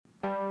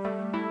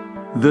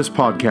This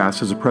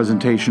podcast is a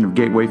presentation of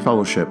Gateway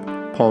Fellowship,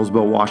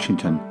 Paulsville,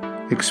 Washington.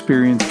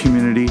 Experience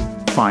community,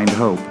 find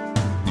hope.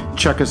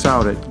 Check us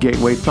out at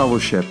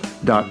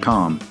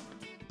gatewayfellowship.com.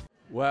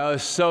 Well,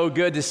 it's so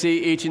good to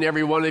see each and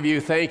every one of you.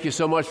 Thank you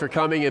so much for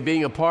coming and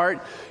being a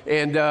part.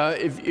 And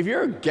if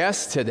you're a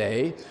guest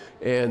today,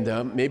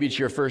 and maybe it's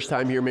your first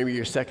time here, maybe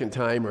your second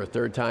time or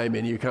third time,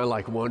 and you're kind of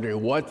like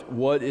wondering,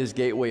 what is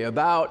Gateway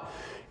about?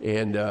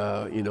 And,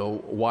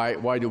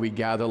 why do we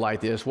gather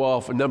like this?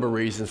 Well, for a number of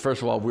reasons.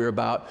 First of all, we're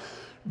about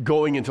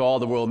going into all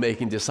the world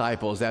making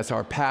disciples. That's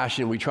our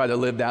passion. We try to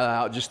live that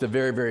out just the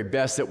very, very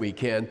best that we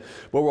can.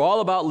 But we're all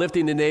about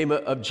lifting the name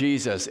of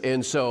Jesus.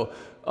 And so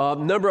a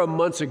number of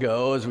months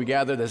ago, as we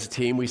gathered as a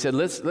team, we said,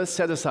 let's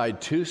set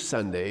aside 2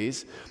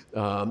 Sundays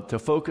to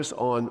focus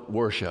on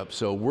worship.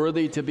 So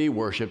worthy to be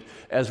worshiped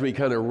as we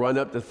kind of run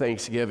up to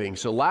Thanksgiving.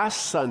 So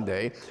last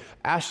Sunday,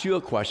 asked you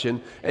a question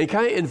and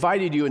kind of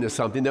invited you into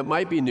something that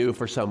might be new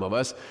for some of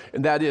us,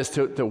 and that is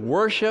to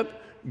worship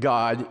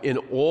God in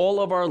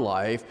all of our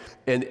life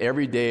and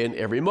every day and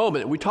every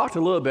moment. We talked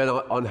a little bit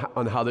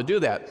on how to do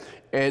that.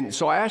 And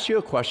so I asked you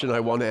a question I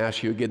want to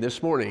ask you again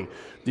this morning.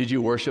 Did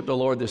you worship the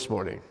Lord this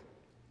morning?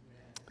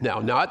 Now,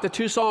 not the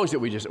 2 songs that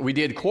we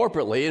did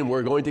corporately, and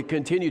we're going to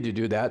continue to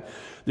do that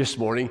this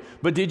morning,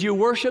 but did you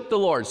worship the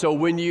Lord? So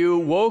when you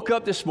woke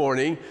up this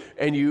morning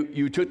and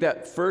you took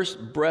that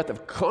first breath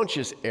of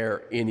conscious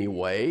air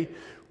anyway,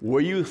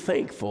 were you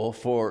thankful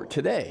for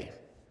today?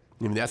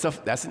 I mean, that's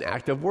an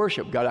act of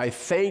worship. God, I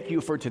thank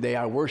you for today.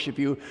 I worship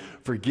you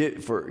for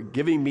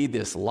giving me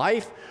this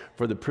life,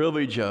 for the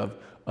privilege of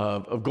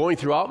going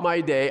throughout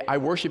my day. I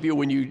worship you.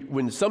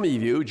 When some of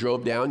you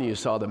drove down and you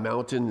saw the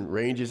mountain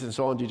ranges and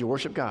so on, did you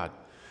worship God?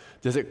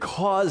 Does it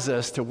cause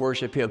us to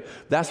worship him?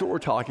 That's what we're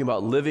talking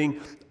about,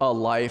 living a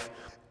life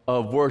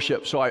of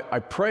worship. So I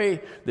pray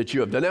that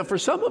you have done that. For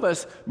some of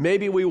us,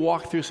 maybe we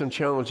walked through some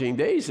challenging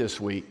days this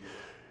week.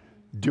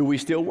 Do we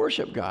still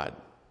worship God?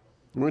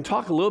 We're going to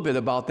talk a little bit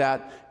about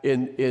that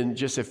in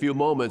just a few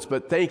moments,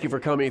 but thank you for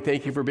coming.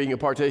 Thank you for being a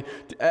part today.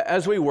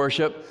 As we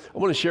worship, I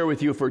want to share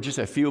with you for just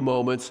a few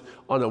moments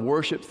on a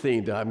worship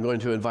theme that I'm going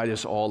to invite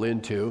us all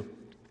into.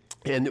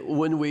 And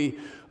when we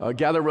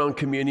gather around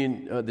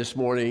communion this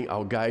morning,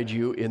 I'll guide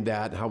you in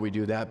that, how we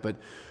do that, but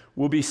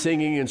we'll be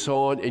singing and so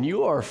on, and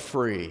you are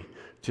free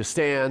to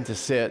stand, to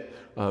sit,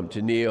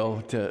 to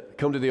kneel, to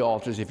come to the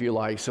altars if you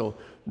like. So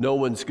no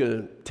one's going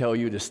to tell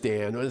you to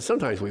stand.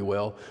 Sometimes we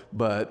will,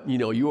 but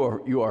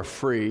you are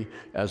free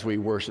as we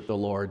worship the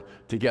Lord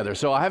together.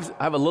 So I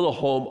have a little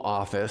home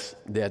office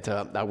that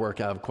I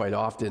work out of quite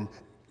often,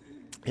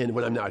 and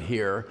when I'm not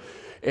here,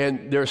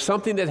 and there's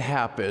something that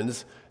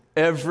happens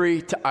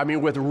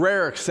with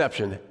rare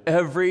exception,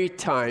 every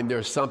time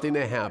there's something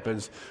that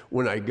happens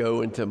when I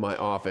go into my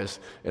office,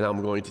 and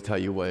I'm going to tell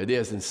you what it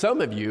is. And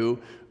some of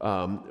you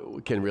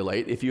can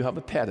relate if you have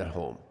a pet at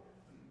home.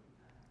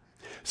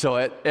 So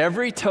at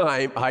every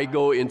time I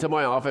go into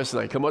my office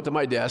and I come up to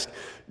my desk,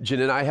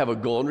 Jen and I have a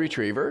golden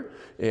retriever,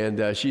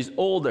 and she's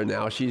older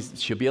now.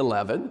 She'll be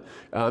 11.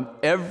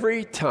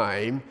 Every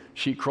time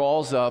she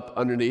crawls up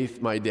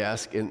underneath my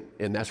desk, and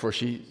that's where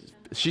she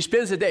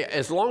spends the day.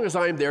 As long as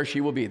I'm there,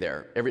 she will be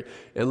there.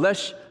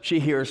 Unless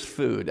she hears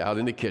food out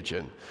in the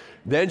kitchen.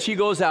 Then she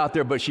goes out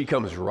there, but she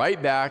comes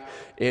right back,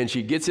 and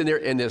she gets in there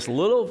in this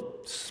little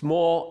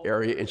small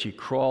area, and she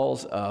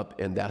crawls up,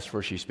 and that's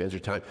where she spends her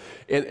time.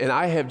 And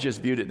I have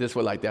just viewed it this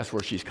way, like that's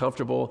where she's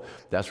comfortable,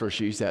 that's where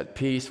she's at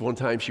peace. One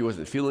time she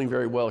wasn't feeling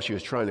very well. She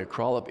was trying to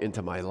crawl up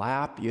into my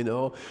lap,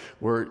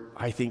 where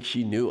I think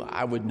she knew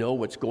I would know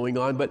what's going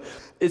on. But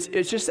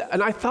it's just,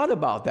 and I thought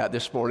about that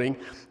this morning.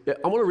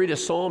 I want to read a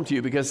psalm to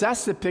you, because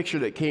that's the picture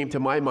that came to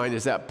my mind,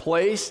 is that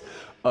place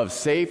of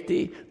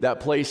safety, that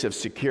place of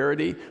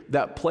security,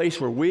 that place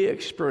where we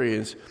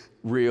experience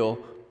real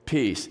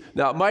peace.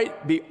 Now, it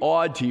might be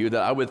odd to you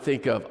that I would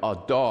think of a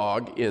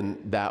dog in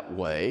that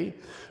way,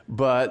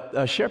 but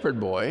a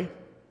shepherd boy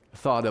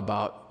thought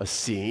about a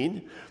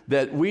scene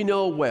that we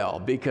know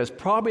well, because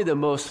probably the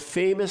most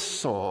famous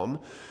psalm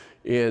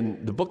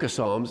in the book of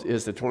Psalms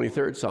is the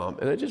 23rd Psalm.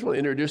 And I just want to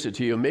introduce it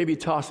to you and maybe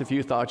toss a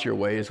few thoughts your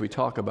way as we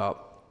talk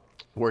about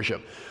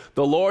worship.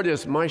 The Lord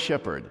is my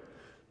shepherd,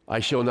 I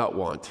shall not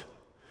want.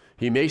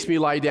 He makes me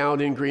lie down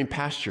in green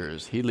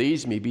pastures. He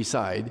leads me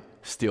beside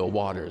still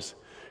waters.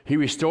 He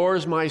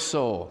restores my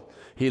soul.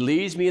 He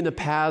leads me in the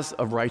paths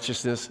of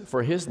righteousness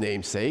for his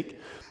name's sake.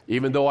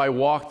 Even though I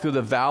walk through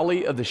the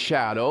valley of the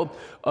shadow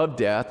of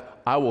death,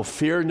 I will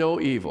fear no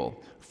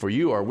evil, for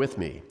you are with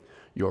me.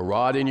 Your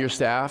rod and your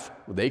staff,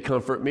 they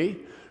comfort me.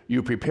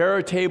 You prepare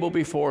a table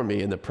before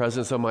me in the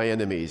presence of my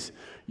enemies.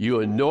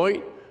 You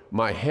anoint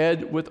my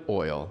head with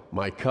oil,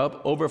 my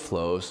cup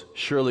overflows.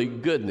 Surely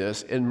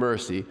goodness and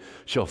mercy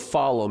shall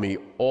follow me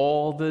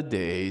all the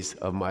days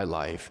of my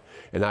life,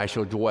 and I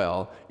shall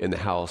dwell in the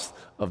house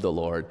of the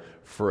Lord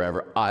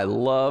forever. I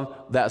love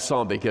that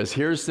psalm, because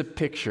here's the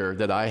picture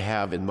that I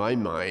have in my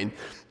mind.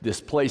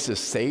 This place of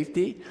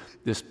safety,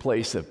 this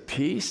place of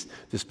peace,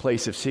 this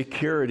place of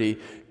security,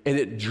 and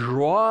it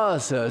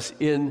draws us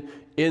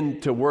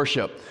into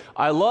worship.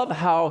 I love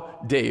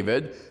how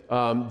David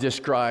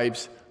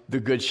describes the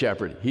good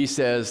shepherd. He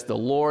says, the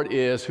Lord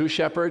is whose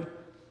shepherd?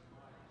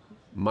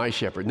 My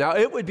shepherd. Now,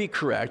 it would be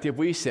correct if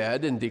we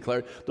said and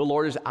declared the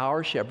Lord is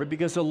our shepherd,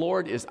 because the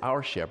Lord is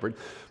our shepherd.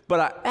 But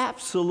I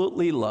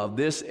absolutely love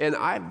this, and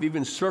I've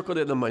even circled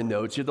it in my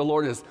notes here. The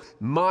Lord is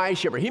my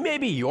shepherd. He may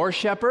be your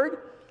shepherd,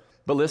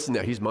 but listen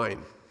now, he's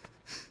mine.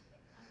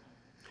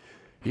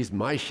 He's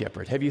my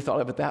shepherd. Have you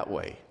thought of it that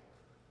way?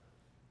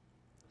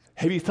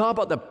 Have you thought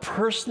about the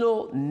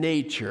personal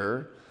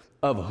nature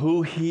of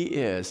who he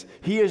is?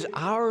 He is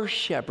our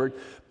shepherd,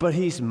 but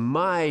he's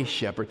my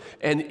shepherd,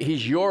 and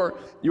he's your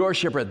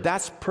shepherd.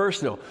 That's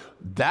personal.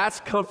 That's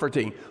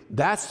comforting.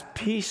 That's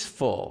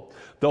peaceful.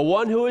 The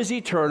one who is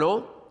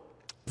eternal,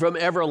 from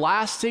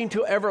everlasting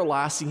to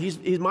everlasting,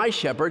 he's my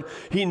shepherd.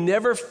 He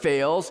never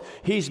fails.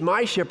 He's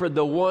my shepherd,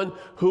 the one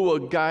who will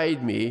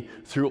guide me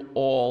through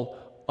all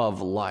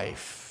of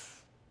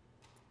life.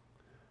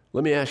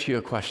 Let me ask you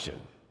a question.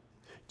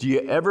 Do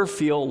you ever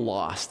feel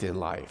lost in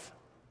life?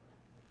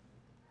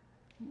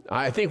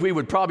 I think we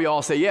would probably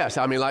all say yes.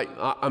 For me,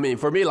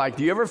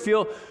 do you ever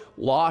feel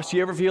lost? Do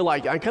you ever feel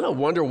like, I kind of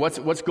wonder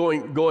what's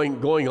going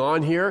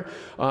on here?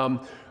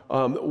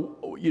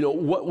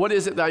 What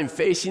is it that I'm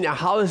facing now?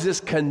 How does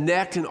this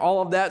connect and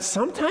all of that?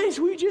 Sometimes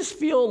we just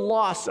feel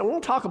lost. I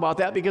won't talk about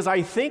that, because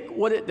I think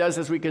what it does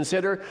as we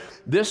consider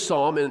this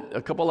psalm and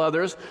a couple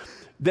others,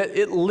 that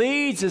it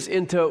leads us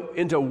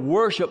into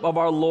worship of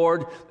our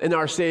Lord and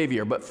our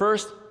Savior. But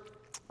first,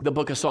 the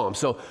book of Psalms.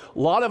 So a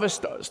lot of us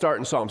start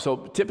in Psalms. So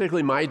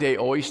typically my day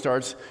always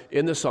starts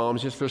in the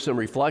Psalms just for some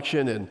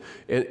reflection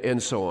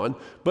and so on.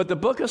 But the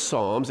book of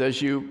Psalms,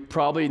 as you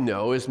probably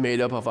know, is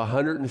made up of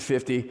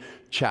 150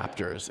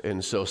 chapters.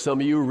 And so some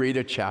of you read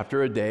a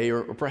chapter a day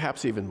or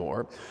perhaps even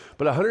more.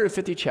 But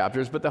 150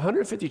 chapters. But the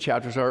 150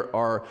 chapters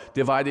are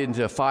divided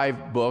into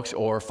 5 books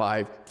or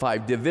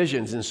five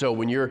divisions. And so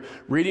when you're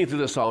reading through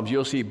the Psalms,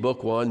 you'll see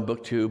book 1,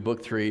 book 2,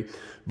 book 3,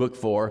 book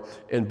 4,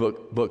 and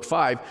book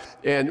 5.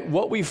 And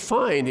what we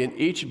find in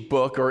each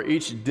book or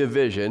each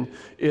division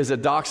is a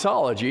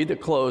doxology, the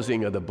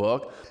closing of the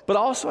book, but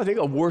also I think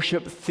a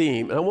worship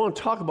theme. And I want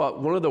to talk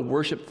about one of the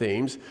worship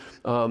themes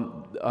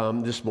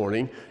this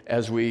morning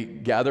as we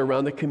gather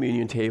around the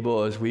communion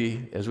table, as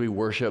we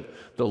worship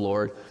the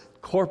Lord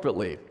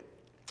corporately.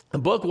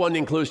 Book 1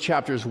 includes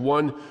chapters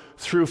 1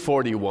 through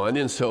 41,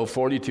 and so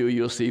 42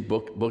 you'll see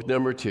book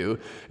number 2.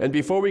 And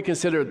before we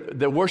consider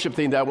the worship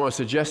theme that I want to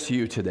suggest to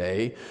you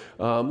today,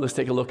 let's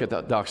take a look at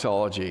that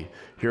doxology.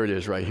 Here it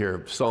is right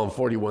here, Psalm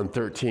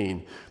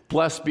 41:13.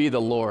 Blessed be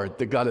the Lord,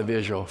 the God of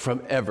Israel,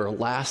 from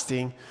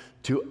everlasting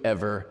to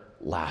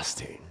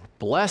everlasting.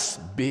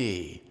 Blessed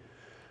be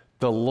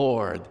the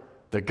Lord,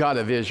 the God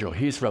of Israel.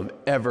 He's from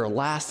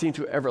everlasting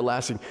to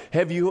everlasting.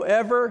 Have you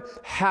ever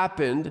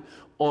happened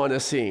on a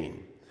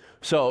scene?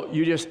 So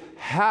you just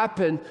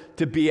happen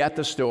to be at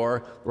the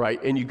store,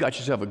 right, and you got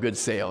yourself a good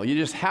sale. You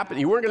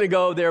weren't going to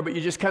go there, but you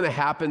just kind of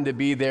happened to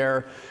be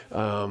there.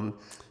 Some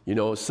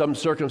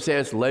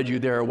circumstance led you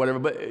there or whatever,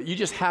 but you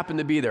just happened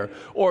to be there.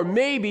 Or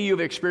maybe you've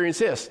experienced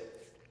this.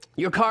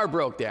 Your car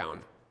broke down,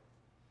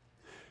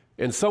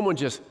 and someone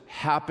just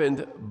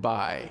happened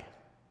by,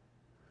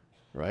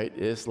 right?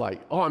 It's like,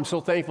 oh, I'm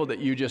so thankful that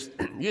you just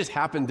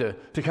happened to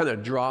kind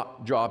of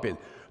drop in.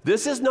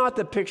 This is not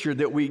the picture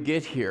that we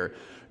get here.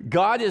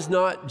 God is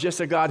not just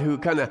a God who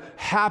kind of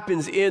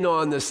happens in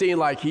on the scene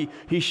like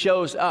he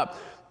shows up.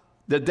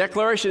 The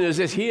declaration is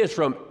this: he is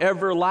from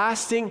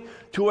everlasting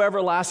to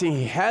everlasting.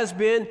 He has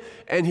been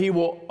and he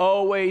will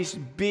always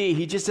be.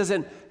 He just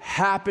doesn't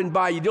happen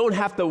by. You don't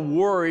have to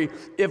worry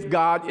if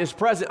God is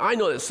present. I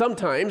know that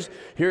sometimes,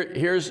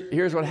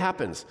 here's what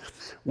happens.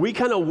 We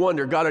kind of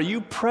wonder, God, are you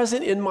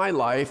present in my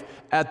life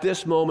at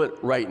this moment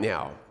right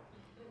now?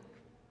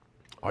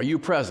 Are you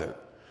present?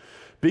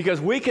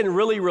 Because we can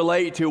really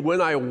relate to when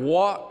I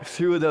walk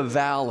through the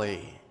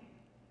valley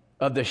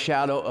of the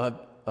shadow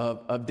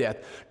of death.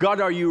 God,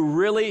 are you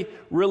really,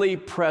 really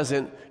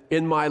present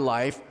in my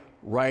life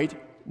right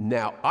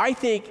now? I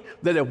think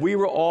that if we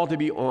were all to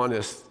be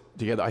honest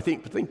together, I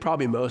think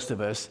probably most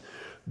of us,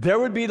 there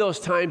would be those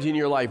times in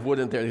your life,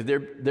 wouldn't there?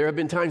 There have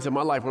been times in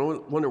my life when I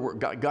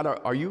wonder, God,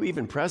 are you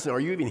even present? Are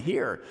you even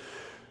here?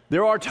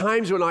 There are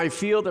times when I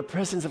feel the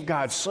presence of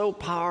God so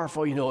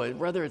powerful,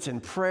 whether it's in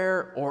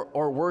prayer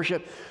or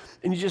worship,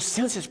 and you just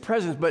sense his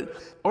presence. But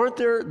aren't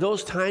there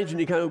those times when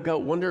you kind of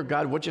wonder,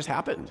 God, what just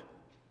happened?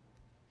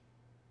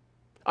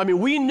 I mean,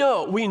 we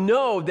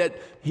know that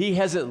he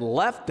hasn't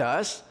left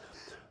us,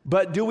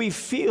 but do we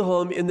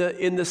feel him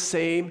in the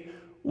same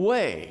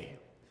way?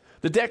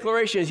 The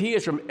declaration is he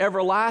is from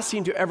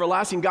everlasting to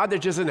everlasting. God, that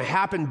just doesn't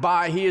happen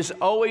by. He is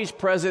always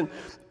present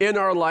in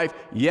our life,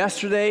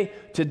 yesterday,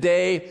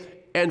 today,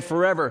 and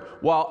forever.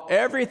 While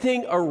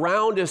everything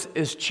around us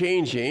is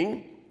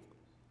changing,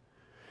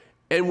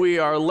 and we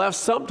are left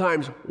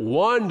sometimes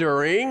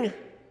wondering,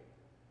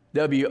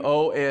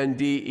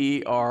 WONDERING,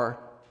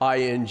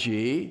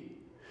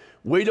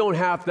 we don't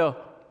have to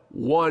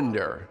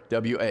wonder,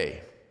 WA,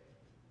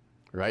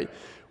 right?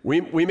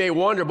 We may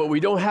wander, but we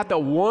don't have to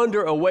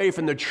wander away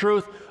from the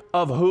truth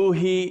of who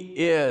he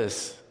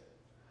is.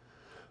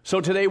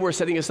 So today we're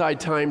setting aside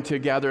time to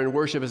gather and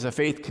worship as a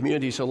faith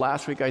community. So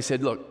last week I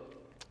said, look,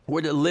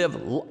 we're to live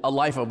a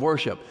life of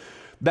worship.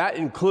 That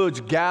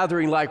includes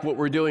gathering like what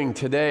we're doing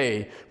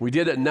today. We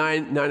did at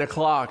 9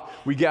 o'clock.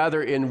 We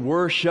gather in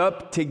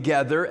worship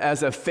together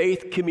as a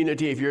faith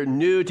community. If you're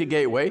new to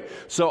Gateway,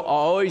 so I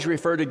always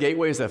refer to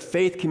Gateway as a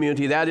faith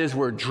community. That is,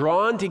 we're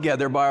drawn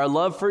together by our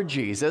love for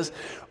Jesus,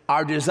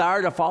 our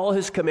desire to follow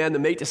his command to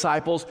make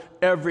disciples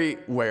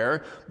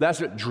everywhere. That's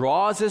what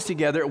draws us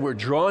together. We're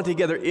drawn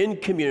together in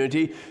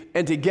community,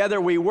 and together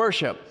we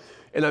worship.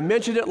 And I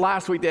mentioned it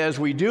last week that as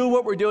we do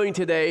what we're doing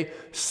today,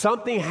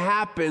 something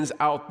happens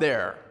out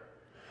there.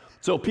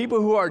 So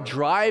people who are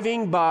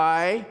driving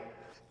by,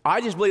 I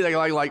just believe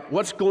like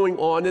what's going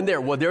on in there?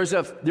 Well, there's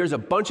a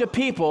bunch of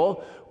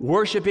people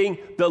worshiping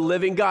the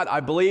living God. I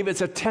believe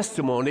it's a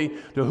testimony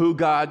to who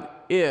God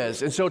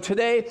is. And so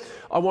today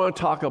I want to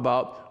talk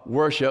about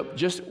worship,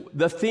 just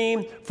the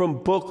theme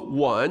from book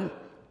 1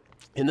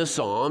 in the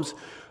Psalms,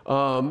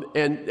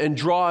 and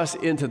draw us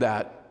into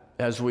that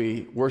as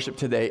we worship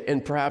today,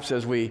 and perhaps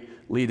as we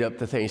lead up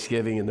to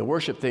Thanksgiving. And the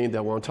worship thing that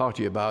I want to talk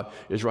to you about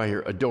is right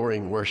here,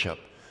 adoring worship.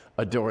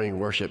 Adoring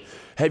worship.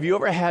 Have you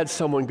ever had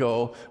someone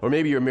go, or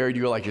maybe you're married,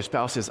 you're like your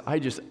spouse says, I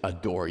just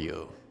adore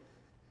you.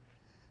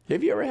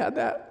 Have you ever had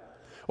that?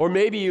 Or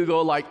maybe you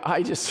go like,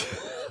 I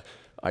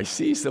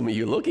see some of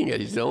you looking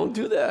at you, don't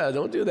do that,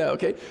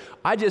 okay?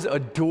 I just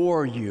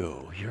adore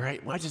you. You're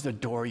right, I just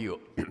adore you.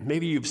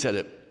 Maybe you've said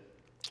it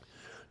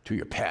to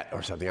your pet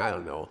or something, I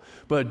don't know.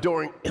 But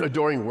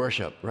adoring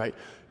worship, right,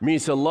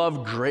 means to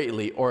love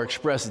greatly or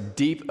express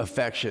deep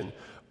affection.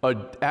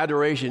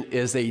 Adoration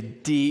is a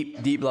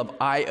deep, deep love.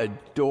 I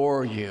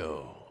adore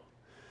you.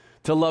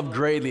 To love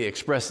greatly,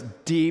 express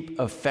deep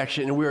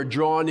affection. And we are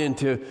drawn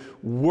into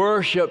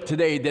worship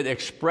today that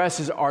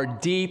expresses our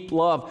deep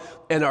love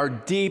and our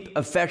deep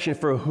affection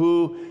for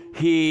who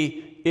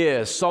he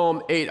is.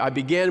 Psalm 8, I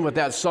began with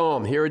that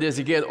psalm. Here it is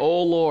again.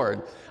 O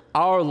Lord,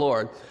 our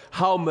Lord,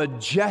 how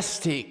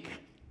majestic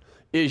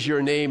is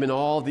your name in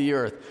all the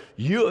earth.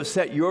 You have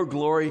set your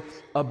glory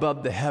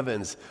above the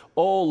heavens.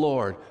 O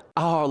Lord,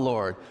 our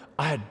Lord,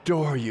 I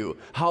adore you.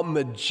 How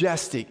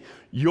majestic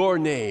your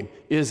name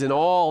is in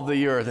all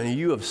the earth, and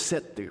you have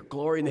set your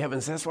glory in the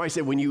heavens. That's why I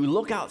said when you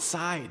look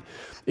outside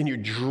and you're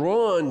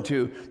drawn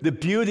to the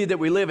beauty that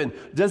we live in,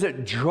 does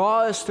it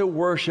draw us to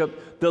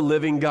worship the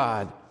living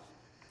God?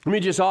 Let me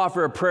just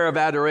offer a prayer of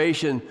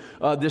adoration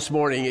this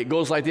morning. It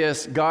goes like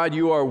this. God,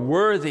 you are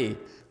worthy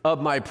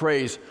of my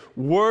praise,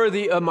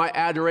 worthy of my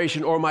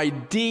adoration, or my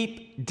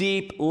deep,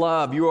 deep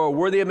love. You are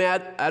worthy of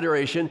my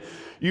adoration.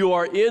 You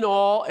are in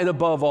all and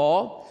above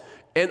all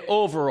and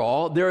over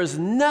all. There is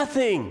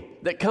nothing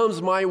that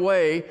comes my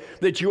way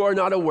that you are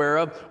not aware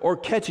of or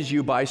catches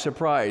you by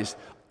surprise.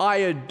 I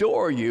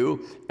adore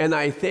you, and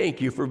I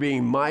thank you for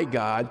being my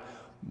God,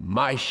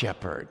 my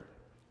shepherd.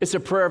 It's a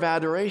prayer of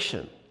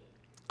adoration.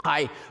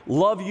 I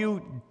love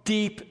you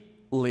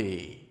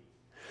deeply.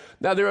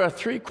 Now, there are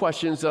 3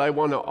 questions that I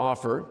want to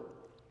offer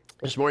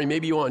this morning.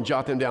 Maybe you want to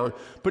jot them down,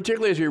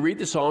 particularly as we read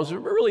the Psalms,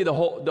 really the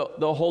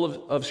whole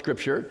of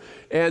Scripture,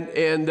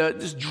 and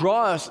just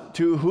draw us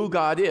to who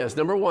God is.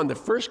 Number 1, the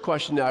first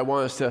question that I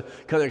want us to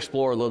kind of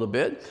explore a little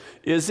bit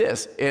is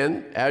this,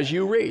 and as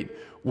you read,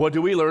 what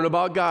do we learn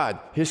about God,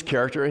 his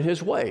character and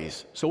his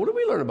ways? So what do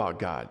we learn about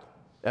God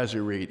as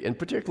we read, and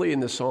particularly in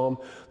the Psalm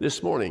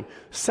this morning?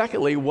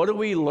 Secondly, what do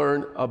we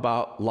learn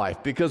about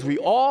life? Because we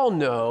all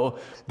know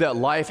that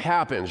life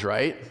happens,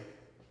 right?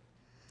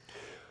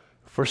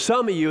 For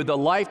some of you, the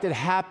life that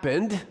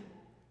happened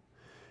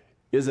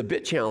is a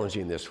bit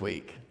challenging this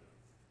week,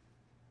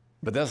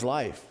 but that's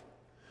life.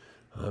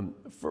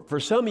 For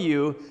some of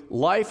you,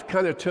 life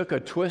kind of took a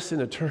twist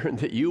and a turn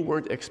that you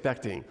weren't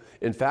expecting.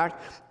 In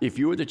fact, if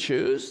you were to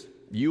choose,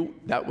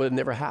 that would have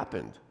never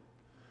happened.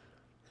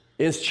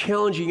 It's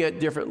challenging at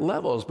different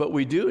levels, but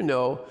we do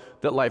know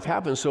that life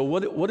happens. So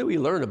what do we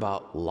learn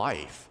about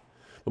life?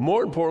 But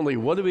more importantly,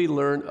 what do we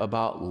learn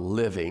about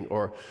living?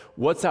 Or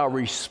what's our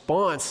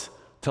response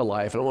to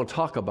life? And I want to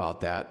talk about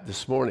that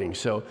this morning.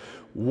 So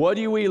what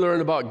do we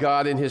learn about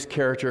God and his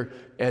character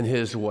and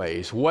his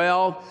ways?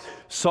 Well,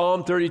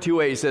 Psalm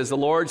 32:8 says, the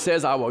Lord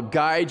says, I will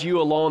guide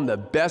you along the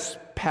best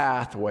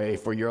pathway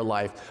for your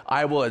life.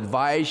 I will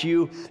advise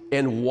you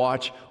and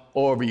watch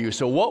over you.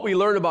 So what we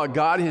learn about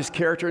God, his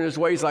character and his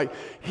ways, like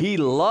he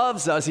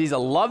loves us. He's a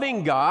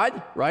loving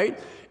God, right?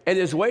 And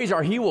his ways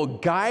are he will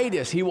guide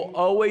us. He will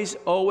always,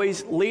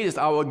 always lead us.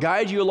 I will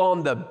guide you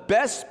along the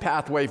best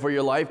pathway for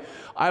your life.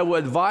 I will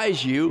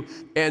advise you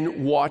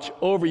and watch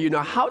over you.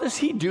 Now, how does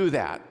he do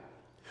that?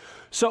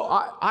 So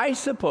I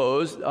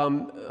suppose,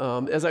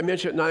 as I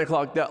mentioned at 9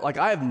 o'clock, that like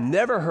I have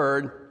never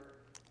heard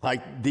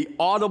like the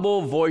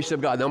audible voice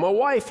of God. Now, my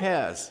wife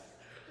has.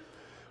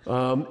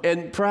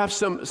 And perhaps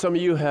some of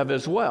you have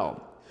as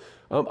well.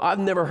 I've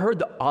never heard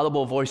the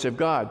audible voice of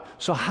God.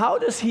 So how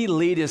does he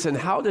lead us and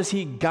how does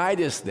he guide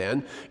us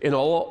then in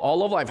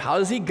all of life? How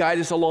does he guide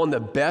us along the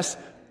best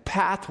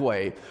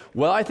pathway.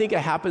 Well, I think it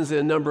happens in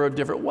a number of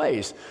different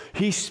ways.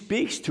 He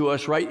speaks to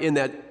us right in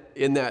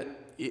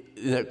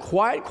that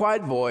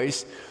quiet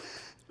voice,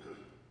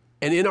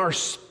 and in our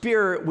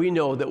spirit, we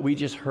know that we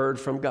just heard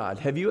from God.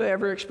 Have you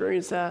ever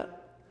experienced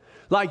that?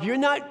 Like you're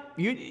not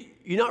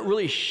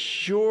really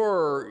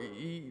sure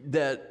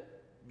that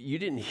you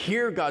didn't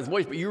hear God's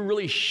voice, but you're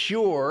really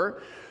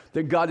sure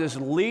that God is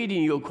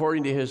leading you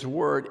according to His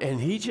Word, and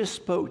He just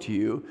spoke to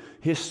you.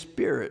 His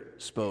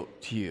Spirit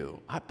spoke to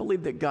you. I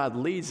believe that God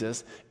leads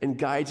us and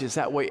guides us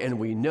that way, and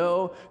we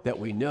know that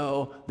we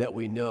know that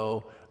we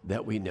know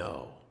that we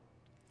know.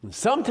 And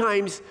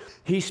sometimes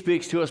He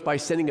speaks to us by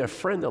sending a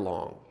friend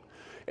along,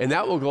 and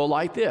that will go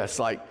like this,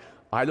 like,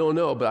 I don't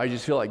know, but I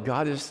just feel like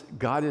God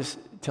is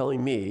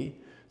telling me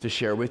to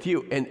share with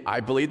you, and I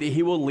believe that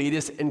He will lead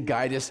us and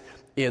guide us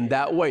in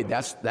that way.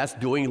 That's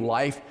doing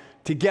life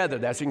together.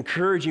 That's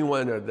encouraging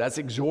one another. That's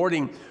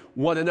exhorting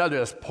one another.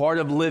 That's part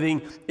of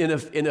living in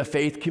a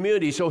faith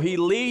community. So He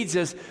leads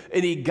us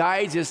and He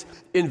guides us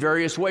in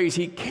various ways.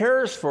 He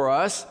cares for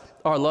us,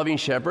 our loving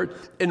shepherd,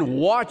 and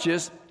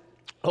watches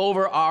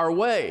over our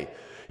way.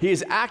 He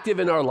is active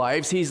in our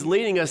lives. He's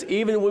leading us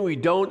even when we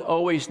don't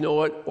always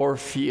know it or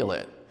feel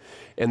it.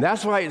 And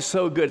that's why it's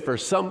so good for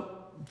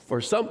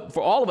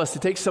all of us to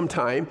take some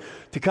time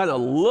to kind of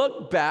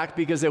look back,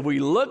 because if we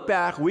look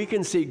back, we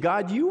can see,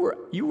 God, you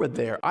were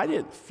there. I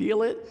didn't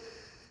feel it.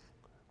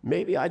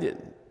 Maybe I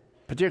didn't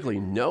particularly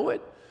know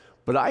it,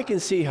 but I can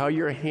see how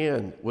your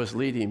hand was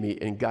leading me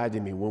and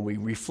guiding me when we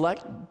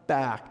reflect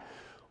back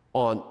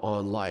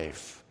on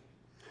life.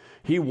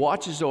 He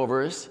watches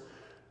over us.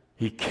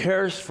 He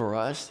cares for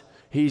us.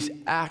 He's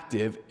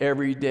active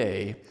every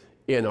day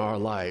in our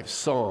lives.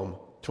 Psalm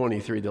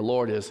 23, the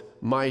Lord is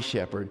my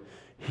shepherd.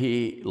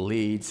 He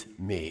leads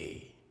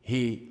me.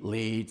 He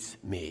leads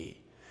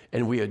me.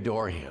 And we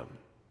adore Him.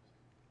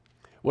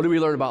 What do we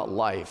learn about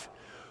life?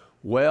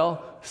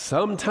 Well,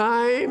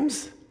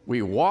 sometimes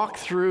we walk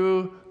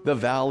through the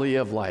valley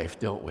of life,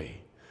 don't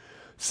we?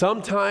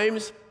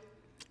 Sometimes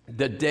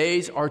the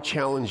days are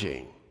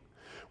challenging.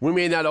 We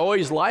may not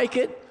always like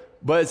it,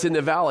 but it's in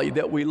the valley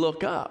that we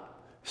look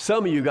up.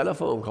 Some of you got a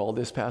phone call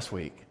this past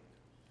week,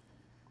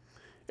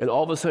 and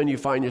all of a sudden you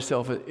find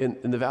yourself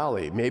in the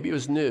valley. Maybe it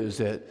was news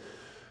that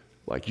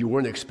like you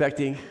weren't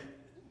expecting,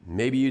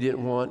 maybe you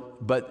didn't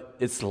want, but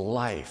it's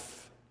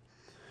life.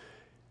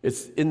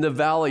 It's in the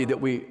valley that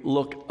we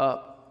look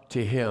up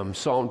to Him.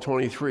 Psalm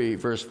 23,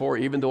 verse 4,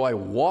 even though I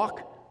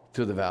walk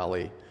through the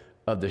valley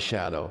of the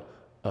shadow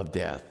of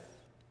death.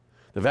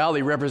 The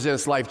valley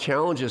represents life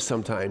challenges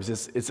sometimes.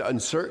 It's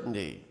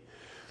uncertainty.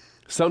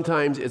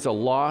 Sometimes it's a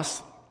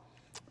loss,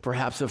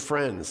 perhaps of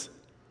friends.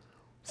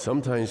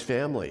 Sometimes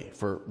family,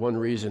 for one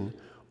reason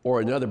or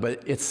another,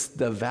 but it's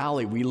the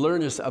valley. We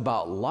learn this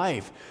about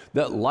life,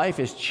 that life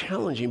is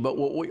challenging, but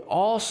what we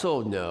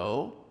also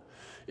know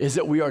is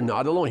that we are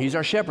not alone. He's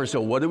our shepherd.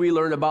 So what do we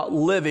learn about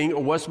living,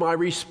 or what's my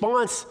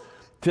response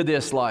to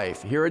this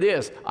life? Here it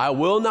is. I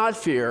will not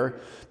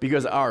fear,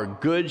 because our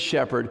good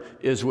shepherd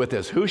is with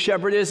us. Whose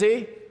shepherd is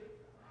He?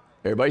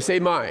 Everybody say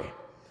my.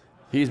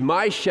 He's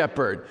my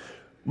shepherd.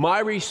 My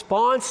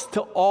response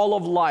to all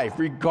of life,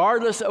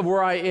 regardless of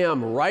where I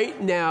am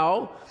right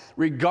now,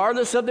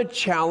 regardless of the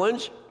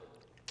challenge,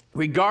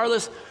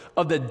 regardless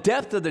of the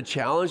depth of the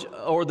challenge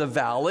or the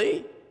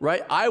valley,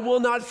 right? I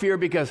will not fear,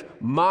 because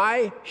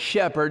my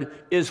shepherd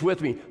is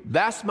with me.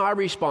 That's my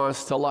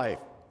response to life.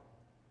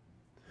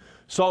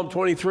 Psalm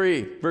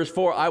 23, verse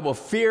 4, I will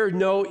fear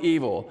no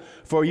evil,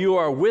 for you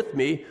are with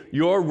me,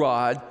 your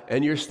rod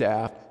and your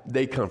staff,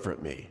 they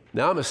comfort me.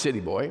 Now, I'm a city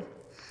boy,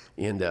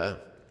 and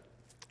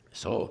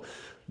so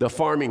the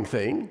farming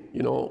thing,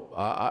 you know,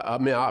 I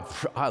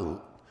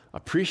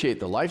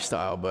appreciate the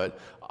lifestyle, but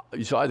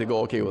so I had to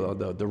go, okay, well,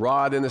 the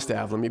rod and the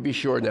staff, let me be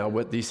sure now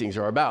what these things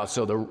are about.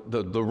 So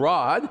the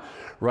rod,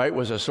 right,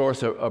 was a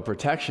source of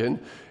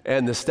protection,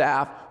 and the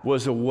staff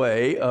was a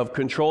way of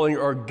controlling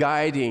or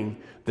guiding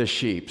the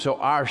sheep. So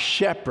our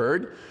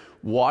shepherd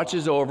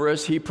watches over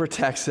us, He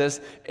protects us,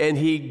 and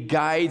He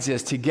guides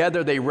us.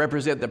 Together they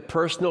represent the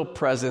personal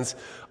presence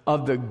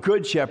of the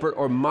good shepherd,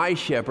 or my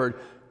shepherd,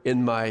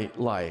 in my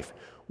life.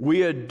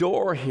 We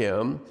adore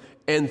Him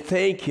and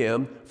thank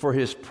Him for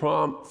His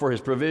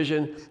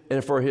provision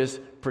and for His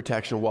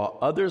protection. While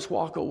others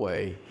walk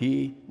away,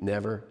 He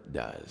never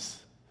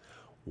does.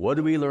 What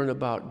do we learn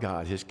about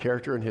God, His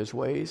character and His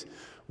ways?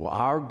 Well,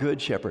 our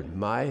good shepherd,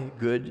 my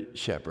good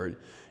shepherd,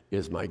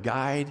 is my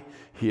guide.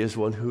 He is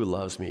one who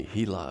loves me.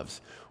 He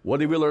loves. What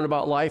do we learn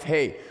about life?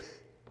 Hey,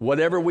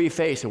 whatever we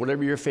face and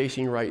whatever you're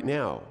facing right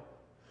now,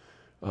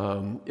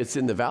 it's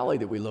in the valley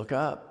that we look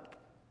up.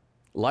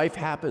 Life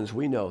happens,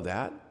 we know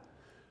that.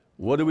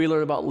 What do we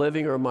learn about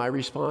living, or my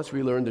response?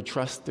 We learn to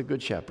trust the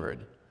good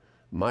shepherd,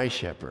 my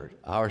shepherd,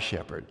 our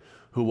shepherd,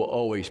 who will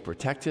always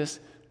protect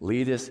us,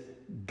 lead us,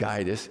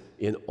 guide us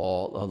in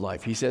all of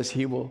life. He says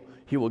He will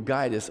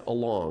guide us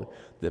along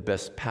the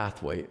best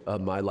pathway of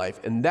my life.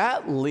 And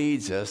that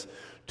leads us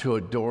to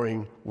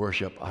adoring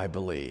worship, I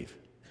believe.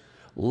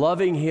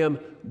 Loving Him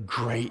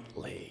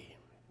greatly.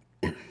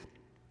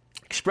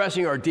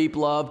 Expressing our deep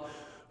love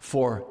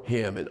for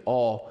him and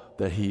all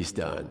that he's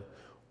done.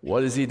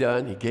 What has he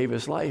done? He gave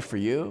his life for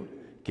you,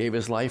 gave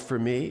his life for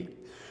me.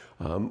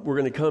 We're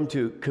going to come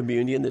to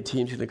communion. The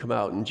team's going to come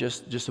out in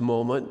just a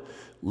moment,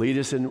 lead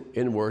us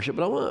in worship.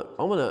 But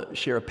I want to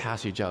share a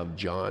passage out of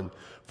John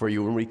for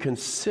you when we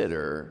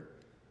consider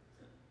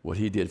what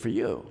he did for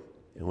you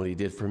and what he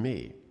did for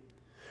me.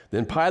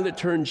 Then Pilate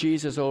turned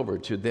Jesus over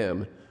to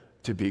them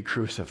to be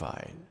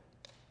crucified.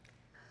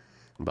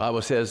 The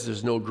Bible says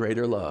there's no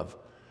greater love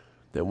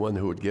than one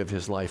who would give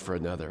his life for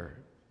another.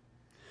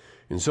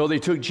 And so they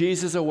took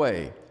Jesus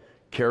away,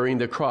 carrying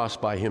the cross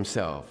by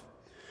himself.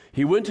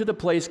 He went to the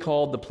place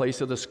called the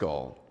place of the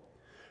skull.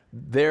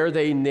 There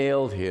they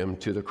nailed him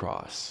to the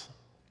cross.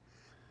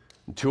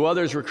 And 2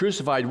 others were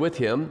crucified with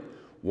him,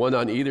 one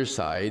on either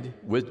side,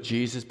 with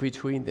Jesus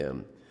between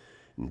them.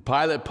 And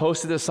Pilate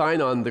posted a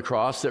sign on the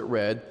cross that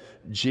read,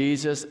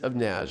 Jesus of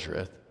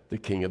Nazareth, the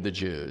King of the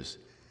Jews.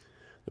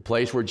 The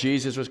place where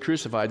Jesus was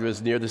crucified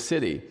was near the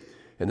city,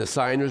 and the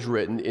sign was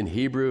written in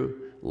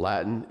Hebrew,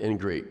 Latin, and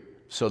Greek,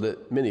 so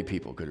that many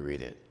people could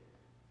read it.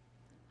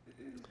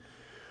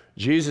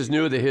 Jesus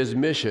knew that his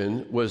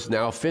mission was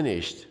now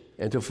finished,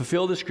 and to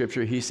fulfill the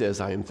scripture, he says,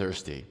 I am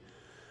thirsty.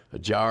 A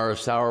jar of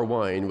sour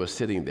wine was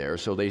sitting there,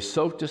 so they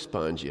soaked a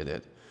sponge in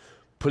it,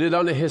 put it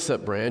on a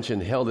hyssop branch,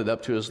 and held it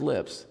up to his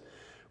lips.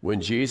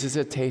 When Jesus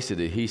had tasted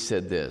it, he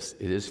said this,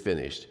 it is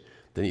finished.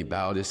 Then he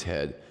bowed his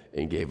head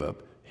and gave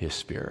up his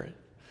spirit.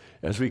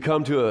 As we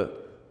come to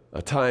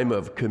a time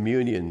of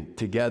communion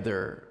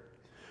together,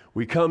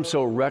 we come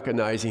so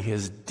recognizing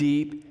his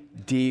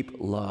deep, deep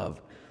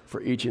love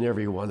for each and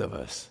every one of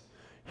us.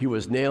 He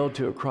was nailed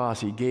to a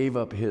cross. He gave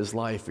up his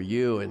life for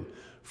you and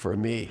for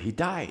me. He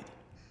died.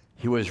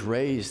 He was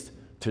raised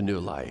to new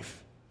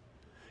life.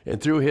 And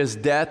through his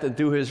death and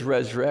through his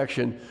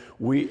resurrection,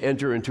 we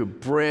enter into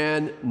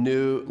brand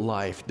new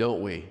life,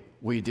 don't we?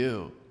 We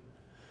do.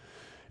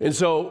 And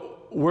so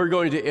we're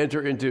going to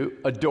enter into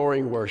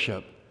adoring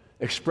worship,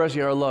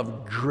 expressing our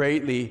love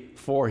greatly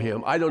for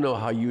him. I don't know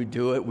how you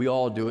do it. We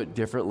all do it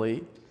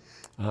differently.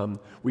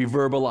 We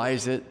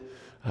verbalize it.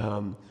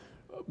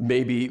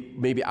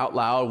 Maybe out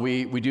loud.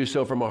 We do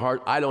so from our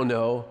heart. I don't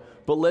know.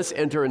 But let's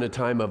enter in a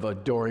time of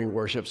adoring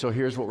worship. So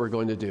here's what we're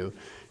going to do.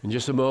 In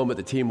just a moment,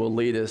 the team will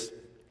lead us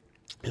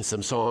in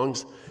some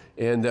songs,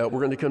 and we're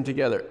going to come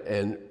together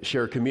and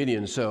share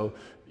communion. So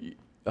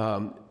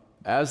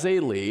as they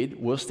lead,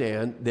 we'll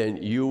stand, then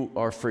you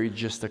are free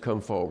just to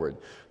come forward.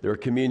 There are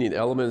communion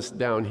elements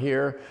down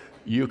here.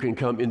 You can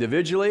come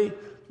individually.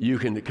 You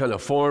can kind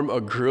of form a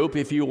group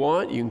if you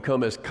want. You can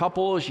come as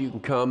couples. You can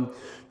come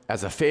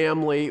as a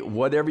family,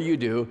 whatever you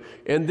do.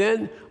 And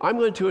then I'm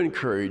going to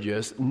encourage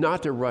us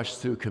not to rush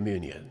through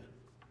communion.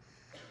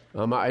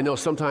 I know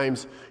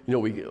sometimes,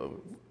 we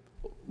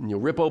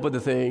rip open the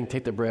thing,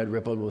 take the bread,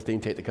 rip open the thing,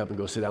 take the cup, and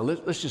go sit down.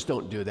 Let's just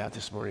don't do that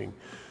this morning.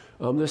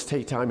 Let's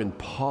take time and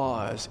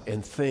pause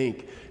and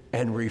think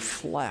and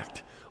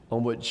reflect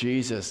on what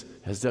Jesus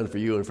has done for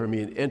you and for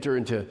me, and enter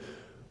into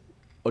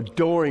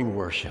adoring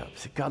worship.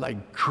 Say, God, I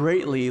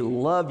greatly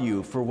love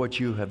you for what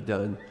you have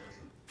done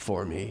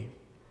for me.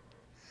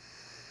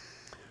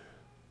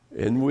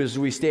 And as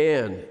we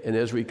stand and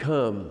as we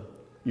come,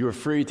 you're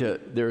free to,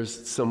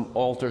 there's some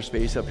altar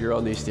space up here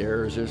on these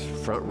stairs, there's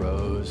front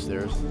rows, you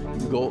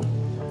can go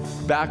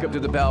back up to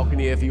the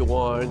balcony if you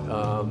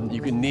want,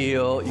 you can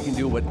kneel, you can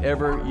do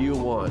whatever you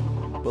want,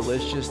 but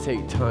let's just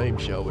take time,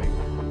 shall we,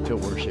 to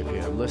worship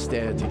him. Let's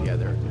stand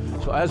together.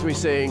 So as we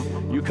sing,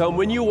 you come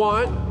when you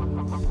want,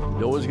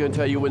 no one's going to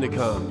tell you when to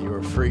come. You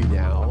are free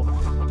now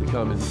to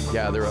come and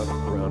gather up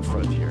around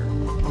front here.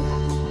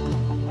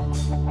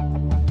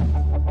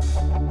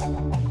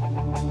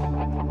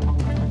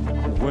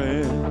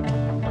 When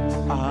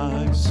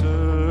I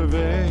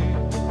survey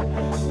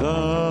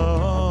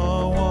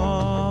the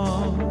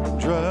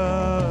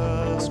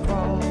wondrous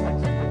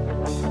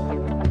cross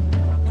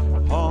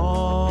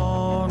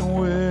on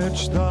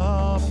which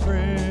the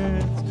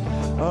Prince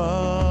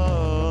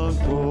of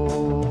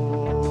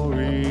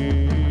Glory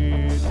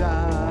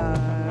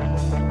died,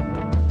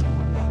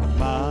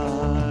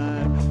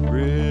 my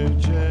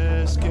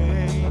richest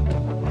gain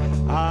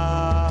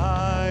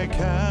I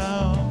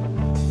count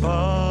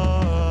but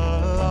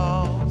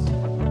loss,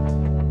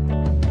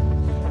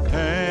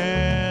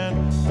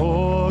 and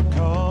for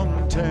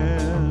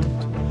content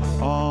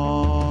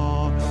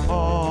on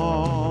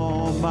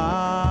all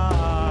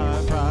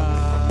my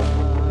pride.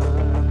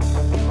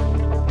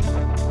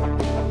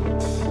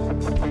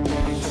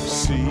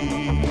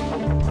 See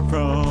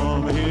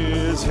from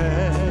his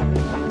head,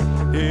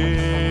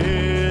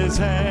 his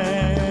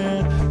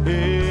hand,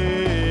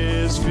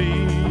 his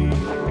feet,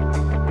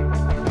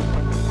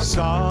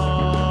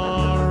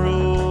 sorrow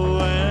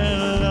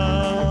and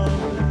love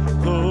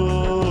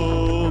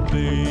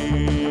coldly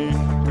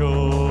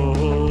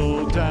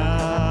go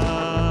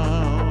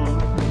down.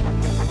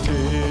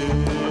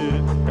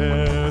 Did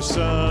there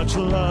such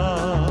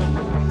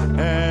love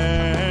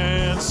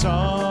and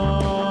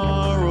sorrows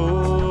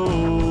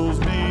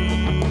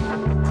meet?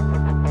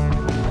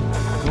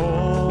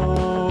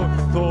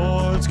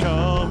 Thorns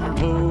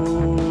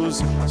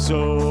compose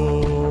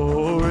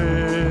so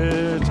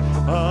rich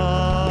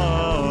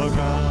a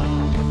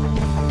crown.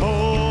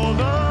 Oh,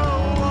 the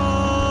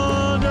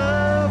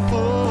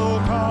wonderful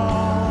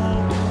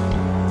crown.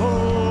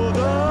 Oh,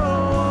 the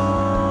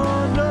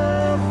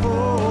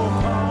wonderful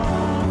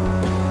crown.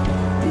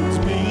 It's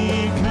me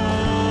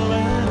come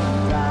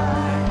and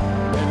die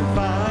and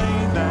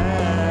find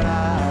that I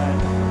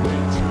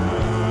will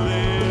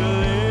truly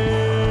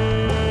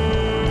live.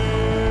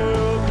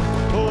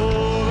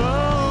 Oh, the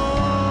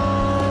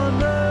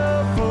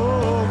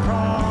wonderful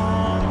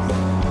cross.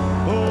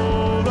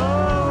 Oh, the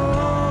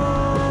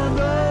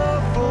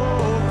wonderful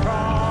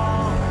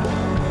cross.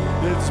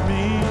 It's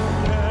me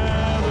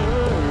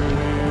gathered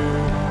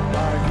here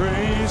by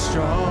grace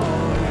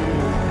drawn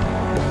here.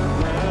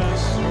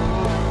 Bless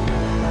your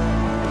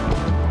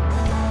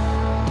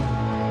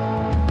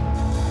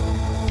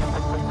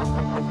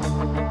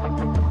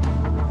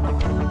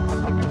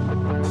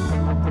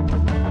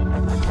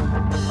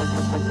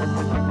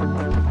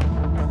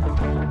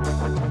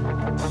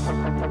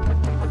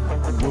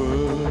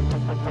word,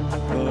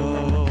 the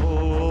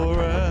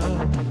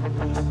realm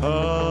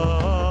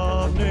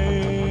of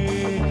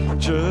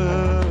nature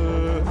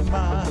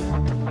mine.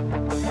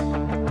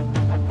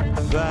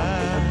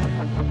 That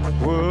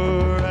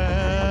were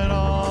an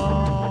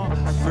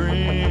offering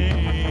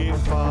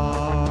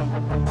far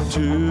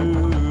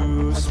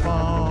too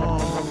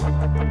small.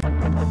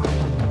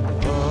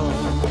 Oh,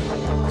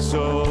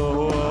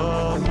 so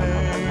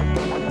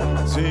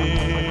amazing,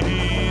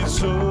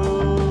 so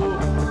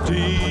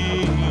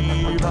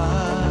divine,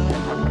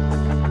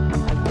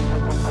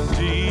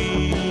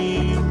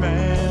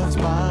 demands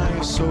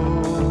my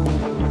soul,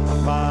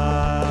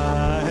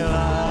 my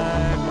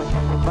life,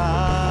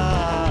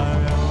 my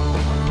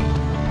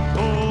own.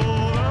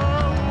 Oh, the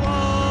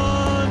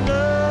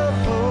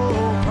wonderful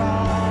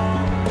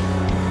crown.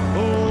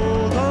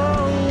 Oh, the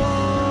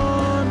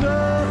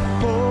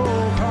wonderful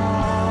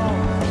crown.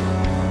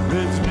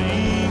 It's me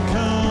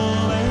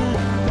come and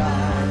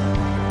die,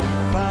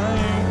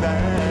 find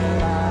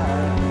that I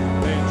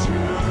may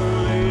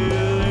truly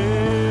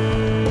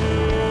live.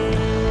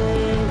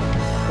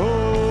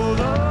 Oh,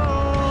 the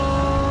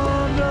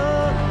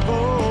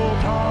wonderful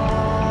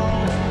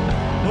crown.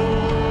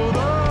 Oh,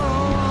 the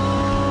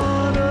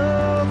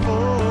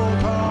wonderful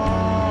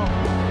crown.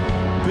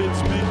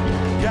 It's been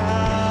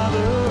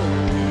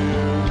gathered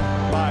here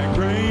by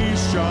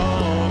grace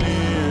drawn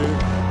here.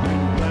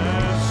 And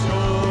bless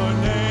your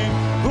name,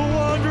 the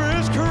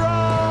wondrous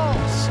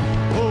cross.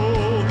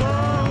 Oh, the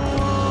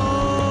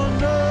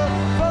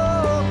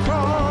wonderful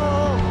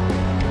cross.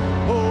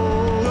 Oh,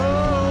 the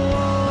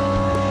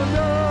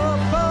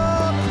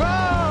wonderful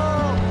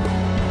cross.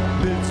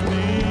 It's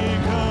me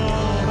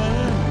come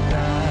and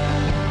die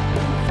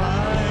and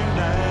find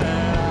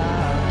that I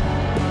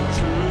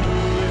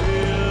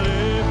truly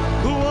live.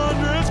 The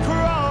wondrous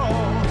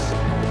cross.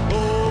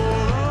 Oh,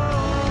 the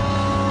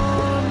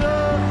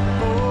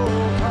wonderful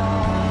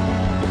cross.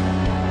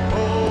 Oh,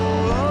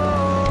 the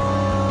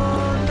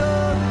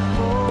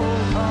wonderful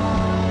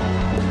cross.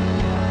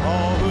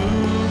 All who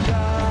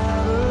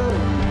gather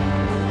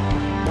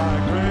by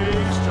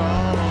grace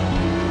drawn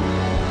you,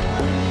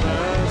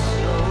 bless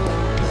your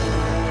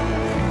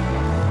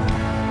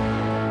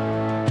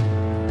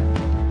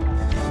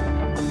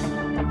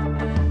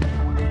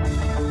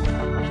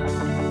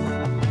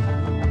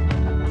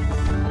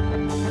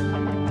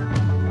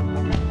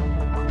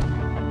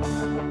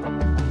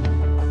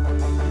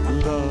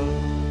love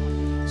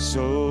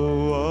so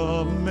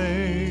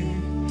amazing,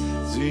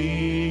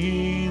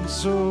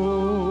 so